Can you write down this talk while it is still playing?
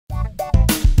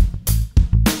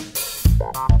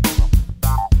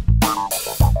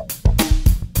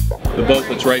The boat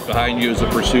that's right behind you is a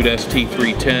Pursuit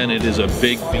ST310. It is a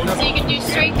big beast. So you can do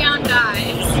straight down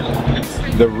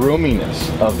dives. The roominess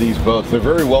of these boats, they're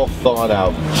very well thought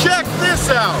out. Check this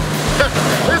out!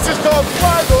 This is called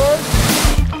Flyboard!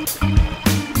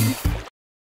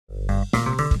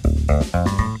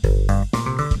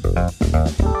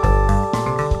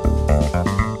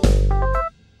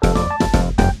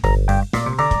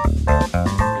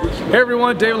 Hey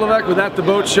everyone, Dave Levesque with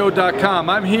AtTheBoatShow.com.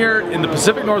 I'm here in the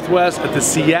Pacific Northwest at the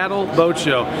Seattle Boat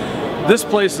Show. This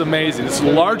place is amazing. It's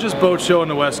the largest boat show on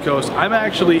the West Coast. I'm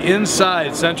actually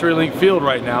inside CenturyLink Field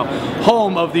right now,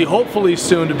 home of the hopefully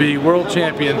soon-to-be world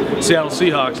champion Seattle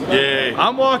Seahawks. Yay.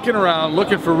 I'm walking around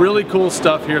looking for really cool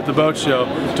stuff here at the boat show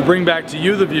to bring back to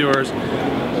you, the viewers.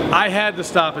 I had to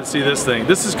stop and see this thing.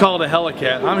 This is called a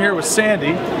Helicat. I'm here with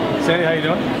Sandy. Sandy, how you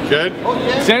doing? Good.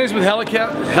 Sandy's with Helicat.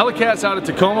 Helicat's out of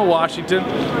Tacoma, Washington.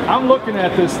 I'm looking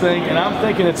at this thing and I'm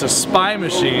thinking it's a spy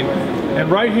machine. And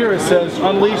right here it says,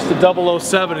 unleash the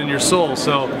 007 in your soul.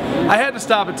 So I had to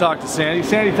stop and talk to Sandy.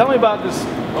 Sandy, tell me about this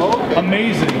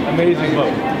amazing, amazing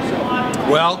boat.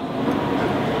 Well,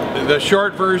 the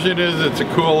short version is it's a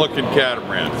cool looking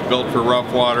catamaran. It's built for rough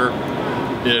water.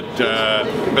 It,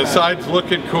 besides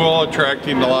looking cool,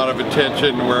 attracting a lot of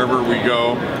attention wherever we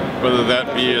go, whether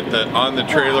that be on the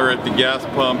trailer, at the gas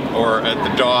pump, or at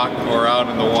the dock, or out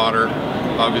in the water.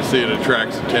 Obviously it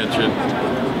attracts attention.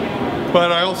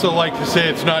 But I also like to say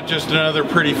it's not just another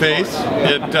pretty face.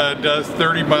 It does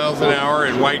 30 miles an hour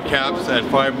in white caps at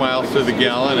 5 miles to the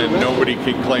gallon, and nobody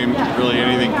can claim really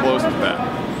anything close to that.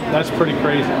 That's pretty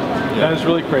crazy. That is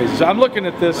really crazy. So I'm looking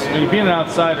at this, being an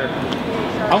outsider,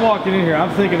 I'm walking in here, I'm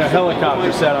thinking a helicopter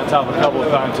sat on top of a couple of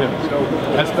pontoons.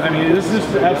 I mean, this is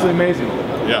absolutely amazing.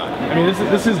 Yeah. I mean,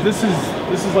 this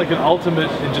is like an ultimate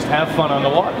and just have fun on the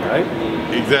water, right?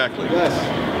 Exactly.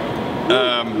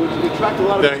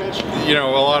 You know,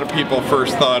 a lot of people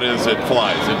first thought is it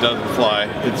flies. It doesn't fly.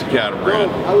 It's a catamaran.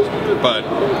 But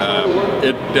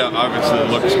it obviously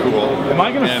looks cool. Am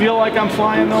I going to feel like I'm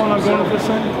flying though when I'm going with this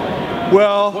thing?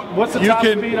 Well, what's the top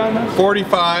speed on this?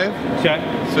 45. Okay.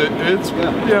 So it's,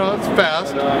 you know, it's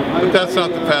fast, but that's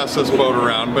not the fastest boat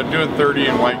around. But doing 30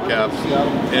 in white caps,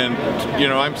 and you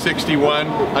know, I'm 61.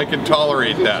 I can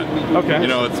tolerate that. Okay. You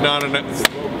know, it's not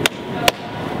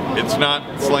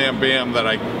slam bam that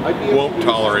I won't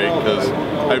tolerate, because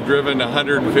I've driven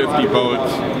 150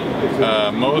 boats,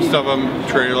 most of them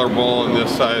trailerable in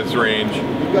this size range,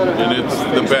 and it's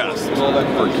the best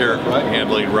for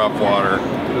handling rough water.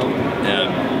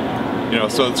 And you know,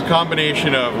 so it's a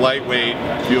combination of lightweight,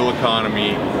 fuel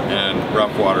economy, and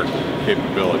rough water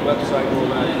capability.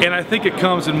 And I think it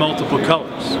comes in multiple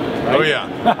colors. Right? Oh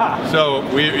yeah. So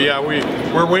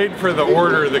we're waiting for the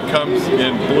order that comes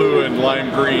in blue and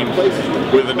lime green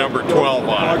with a number 12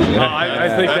 on it. Oh, I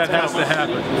think that has to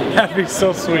happen. That'd be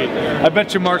so sweet. I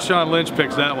bet you Marshawn Lynch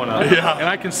picks that one up. Yeah. And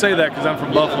I can say that because I'm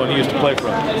from Buffalo and he used to play for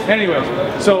us. Anyways,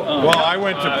 so well, I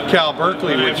went to Cal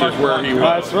Berkeley, which is where he was.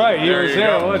 That's right. He was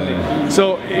there, wasn't he?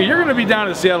 So you're going to be down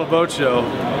at the Seattle Boat Show.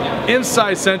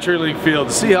 Inside CenturyLink Field,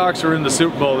 the Seahawks are in the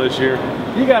Super Bowl this year.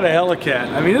 You got a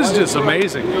Helicat. I mean, this is just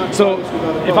amazing. So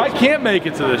if I can't make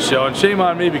it to this show, and shame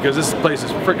on me because this place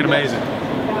is freaking amazing,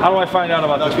 how do I find out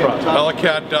about this product?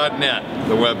 Helicat.net,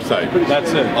 the website.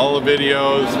 That's it. All the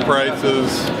videos,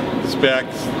 prices,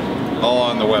 specs, all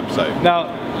on the website. Now,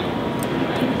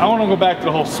 I want to go back to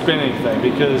the whole spinning thing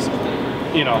because,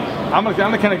 you know, I'm the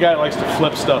kind of guy that likes to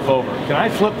flip stuff over. Can I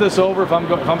flip this over if I'm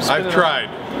spinning? I've tried.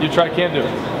 You tried? Can't do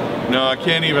it. No, I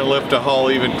can't even lift a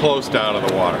hull even close to out of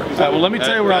the water. All right, well, let me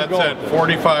tell you where I'm going. That's at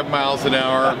 45 miles an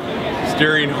hour,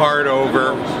 steering hard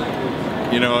over.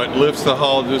 You know, it lifts the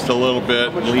hull just a little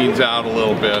bit, leans out a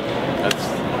little bit.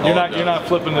 That's you're not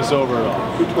flipping this over at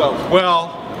all.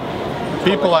 Well,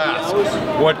 people ask,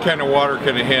 what kind of water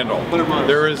can it handle?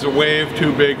 There is a wave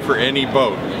too big for any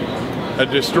boat. A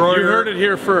destroyer. You heard it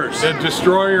here first. A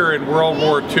destroyer in World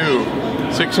War II,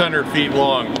 600 feet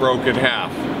long, broke in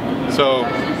half. So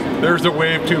there's a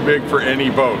wave too big for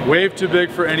any boat. Wave too big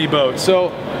for any boat. So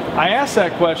I asked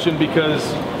that question because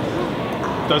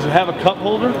does it have a cup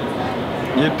holder?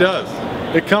 It does.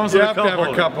 It comes with a cup holder. You have to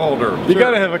have a cup holder. You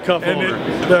gotta have a cup holder.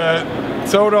 The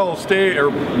soda will stay, or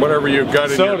whatever you've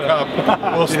got in your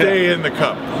cup, will stay in the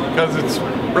cup because it's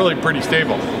really pretty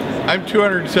stable. I'm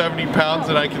 270 pounds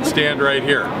and I can stand right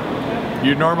here.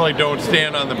 You normally don't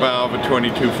stand on the bow of a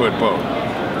 22-foot boat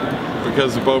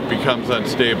because the boat becomes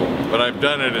unstable. But I've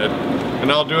done it,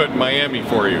 and I'll do it in Miami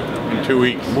for you in 2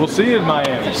 weeks. We'll see you in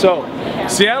Miami. So,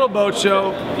 Seattle Boat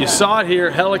Show, you saw it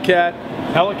here, Helicat,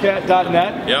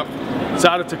 helicat.net. Yep. It's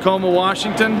out of Tacoma,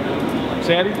 Washington.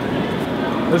 Sandy?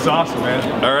 This is awesome,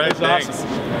 man. All right, this is thanks.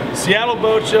 Awesome. Seattle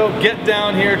Boat Show, get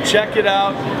down here, check it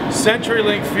out.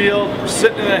 CenturyLink Field,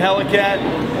 sitting in a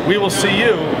Helicat. We will see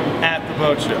you at the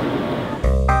boat show.